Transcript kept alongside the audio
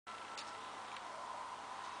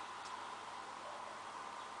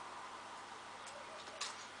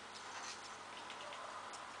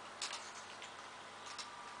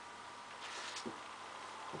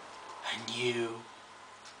new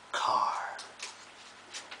car.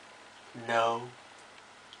 No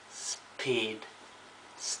speed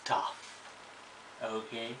stuff.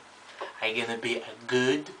 Okay? I'm gonna be a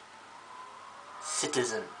good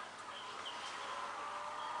citizen.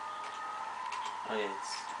 Okay,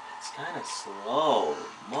 it's kind of slow,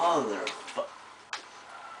 motherfucker.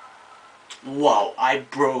 Whoa, I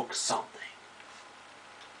broke something.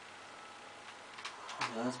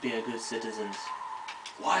 Okay, let's be a good citizen.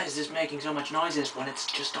 Why is this making so much noises when it's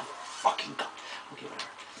just a fucking car? Okay, whatever.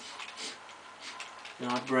 Do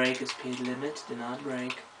not break the speed limit. Do not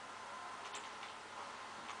break.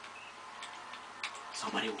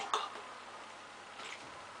 Somebody woke up.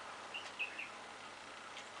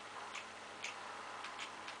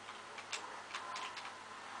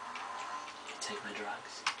 Take my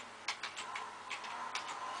drugs.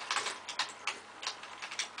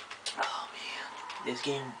 Oh man, this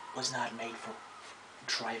game was not made for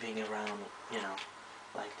driving around, you know,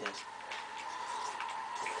 like this.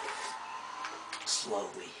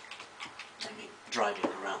 Slowly. I mean, driving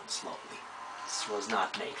around slowly. This was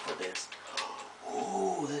not made for this.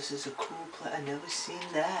 Ooh, this is a cool place. I've never seen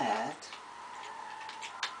that.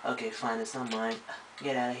 Okay, fine, it's not mine.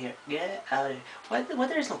 Get out of here. Get out of here. Why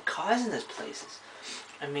there's no cars in these places?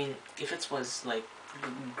 I mean, if it was like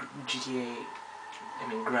GTA, I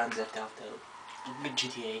mean Grand Theft Auto,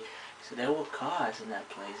 GTA, so there were cars in that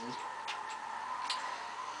places.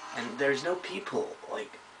 And there's no people.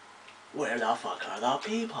 Like, where the fuck are the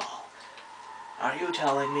people? Are you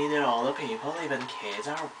telling me that all the people, even kids,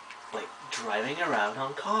 are like driving around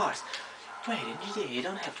on cars? Wait, in GTA you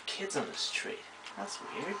don't have kids on the street. That's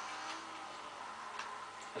weird.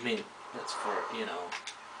 I mean, that's for, you know,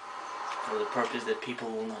 for the purpose that people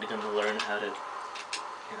will not gonna learn how to,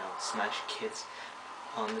 you know, smash kids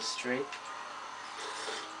on the street.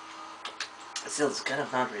 Still, it's kind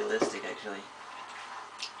of not realistic, actually.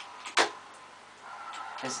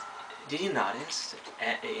 Did you notice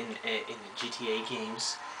that in the GTA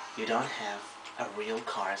games, you don't have real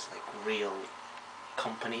cars, like real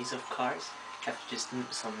companies of cars? You have just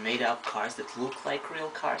some made-up cars that look like real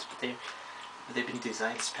cars, but they've been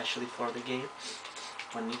designed especially for the game.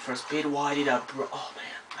 When Need for Speed, why did I oh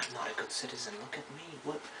man, I'm not a good citizen, look at me,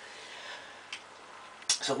 what?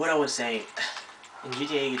 So what I was saying, in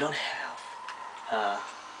GTA you don't have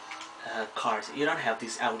cars, you don't have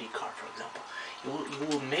this Audi car, for example. You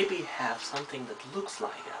will maybe have something that looks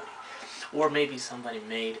like Audi, or maybe somebody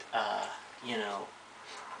made, you know,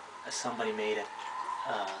 somebody made a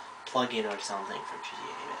plug-in or something for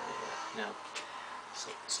GTA, you know.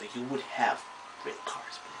 So you would have real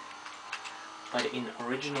cars, but in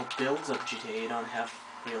original builds of GTA, you don't have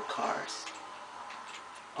real cars.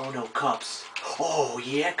 Oh no, cops! Oh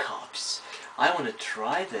yeah, cops! I want to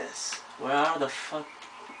try this. Where are the fuck?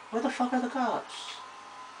 Where the fuck are the cops?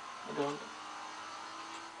 I don't.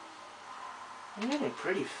 I'm getting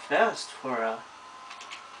pretty fast for a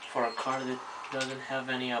car that doesn't have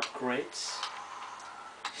any upgrades.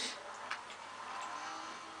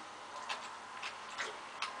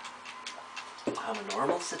 I'm a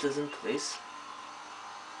normal citizen, please.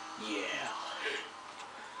 Yeah.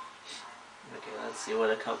 Okay, let's see what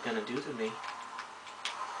a cop gonna do to me.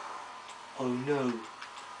 Oh no.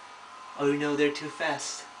 Oh no, they're too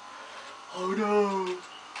fast. Oh no.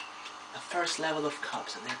 The first level of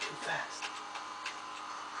cops and they're too fast.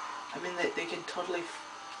 I mean, they can totally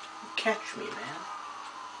catch me, man.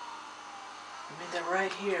 I mean, they're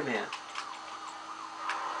right here, man.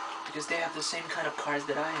 Because they have the same kind of cars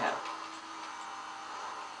that I have.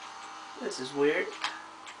 This is weird.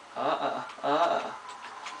 Bleh.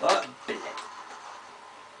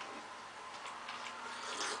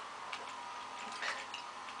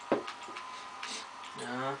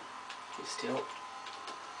 No, he's still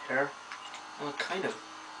here. Well, kind of.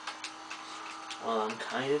 Well, I'm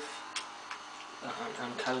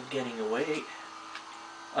kind of getting away.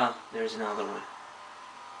 Ah, there's another one.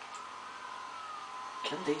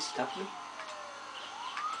 Can they stop me?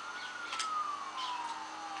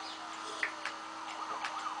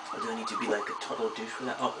 Or do I need to be like a total douche for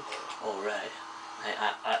that? Oh, all right.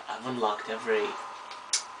 I've unlocked every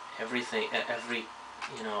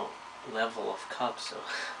you know, level of cops, so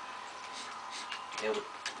they would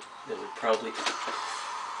probably.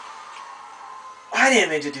 I didn't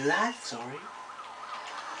mean to do that. Sorry.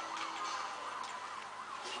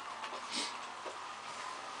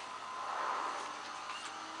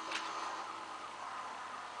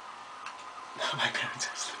 My parents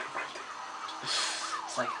are sleeping right there.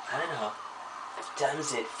 It's like, I don't know. What time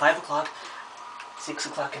is it? 5 o'clock, 6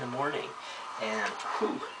 o'clock in the morning, and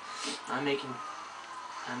whew, I'm making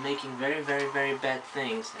very, very, very bad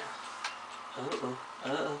things now. Uh-oh.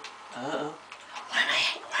 Uh-oh. Uh-oh. Why am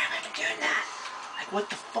I doing that? Like, what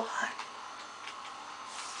the fuck?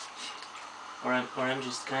 Or I'm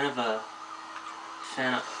just kind of a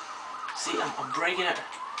fan of... See, I'm breaking it.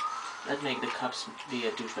 Let's make the cups be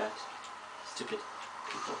a douchebags. Stupid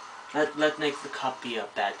people. Let's make the cup be a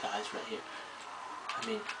bad guys right here. I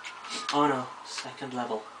mean... Oh no. Second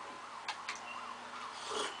level.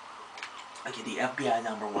 Okay, the FBI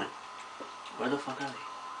 #1. Where the fuck are they?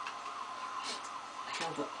 I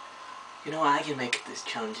can't... You know, I can make this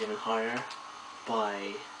challenge even harder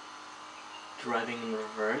by driving in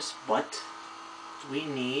reverse, but we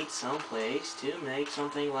need some place to make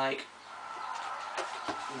something like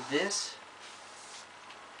this.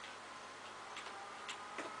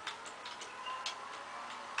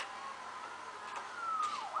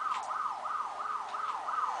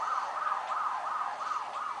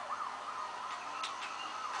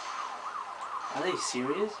 Are they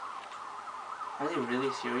serious? Are they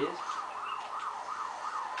really serious?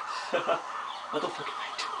 What the fuck am I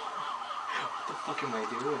doing? What the fuck am I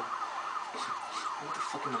doing? What the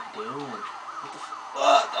fuck am I doing?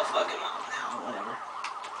 What the fuck am I... No, whatever.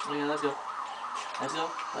 Okay, let's go. Let's go.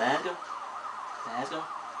 Let's go. Let's go.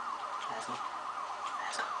 Let's go.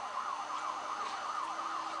 Let's go.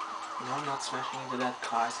 No, I'm not smashing into that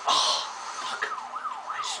car. Oh, fuck.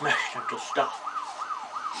 I smashed into stuff.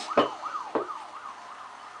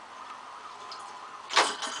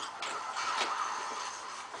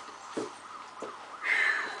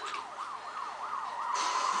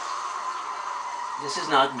 This is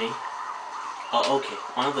not me. Oh, okay.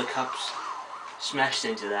 One of the cups smashed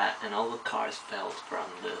into that, and all the cars fell from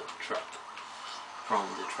the truck. From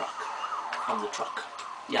the truck. From the truck.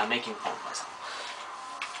 Yeah, I'm making fun of myself.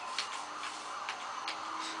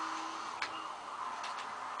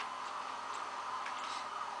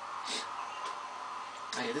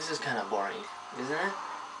 Okay, this is kind of boring, isn't it?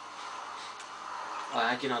 Oh,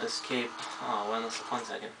 I cannot escape. Oh, well, 1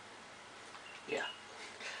 second. Yeah.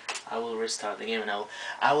 I will restart the game and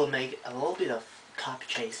I will make a little bit of cop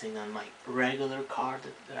chasing on my regular car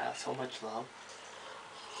that I so much love.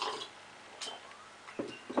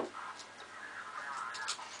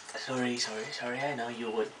 Sorry. I know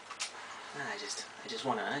you would. I just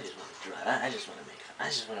wanna drive. I just wanna make fun. I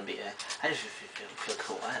just wanna be. I just feel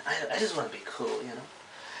cool. I just wanna be cool, you know.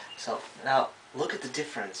 So now look at the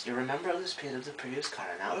difference. You remember the speed of the previous car,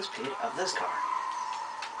 and now the speed of this car.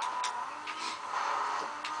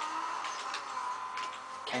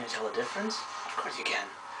 Can you tell the difference? Of course you can.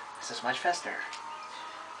 This is much faster.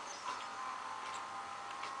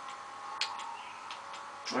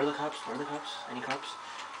 Where are the cops? Where are the cops? Any cops?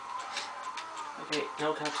 Okay,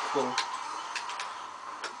 no cops, cool.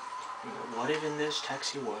 What if in this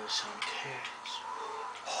taxi was some kids?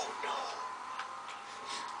 Oh no.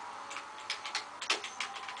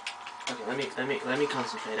 Okay, let me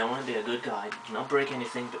concentrate. I want to be a good guy, not break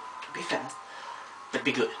anything, but be fast, but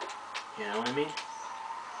be good. You know what I mean?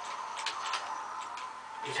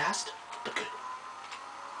 Be fast, but good.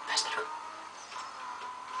 Fast but good.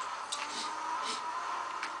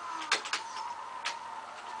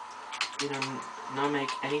 You know, not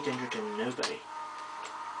make any danger to nobody.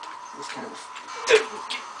 This kind of...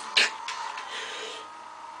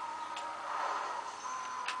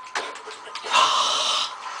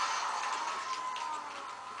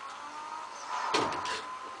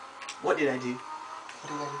 What did I do? What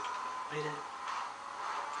did I do? What did I do?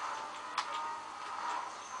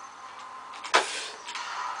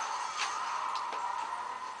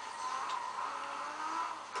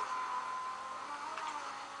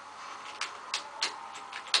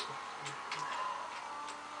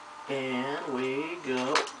 And we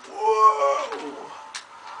go. Whoa!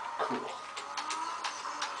 Cool.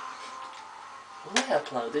 Will I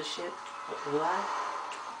upload this shit? Will I?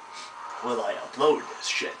 Will I upload this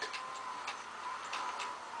shit?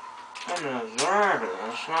 I'm not driving.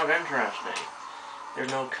 It's not interesting.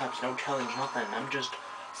 There's no cups, no challenge, nothing. I'm just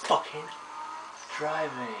fucking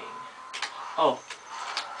driving. Oh.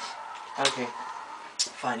 Okay.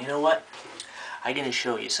 Fine. You know what? I'm gonna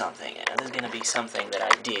show you something, and this is gonna be something that I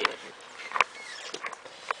did.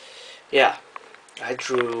 Yeah, I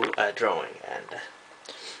drew a drawing, and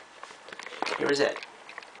here is it.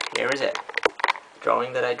 Here is it.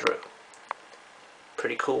 Drawing that I drew.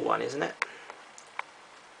 Pretty cool one, isn't it?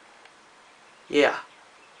 Yeah,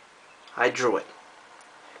 I drew it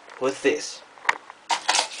with this.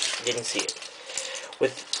 Didn't see it.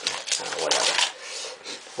 With whatever.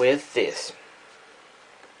 With this.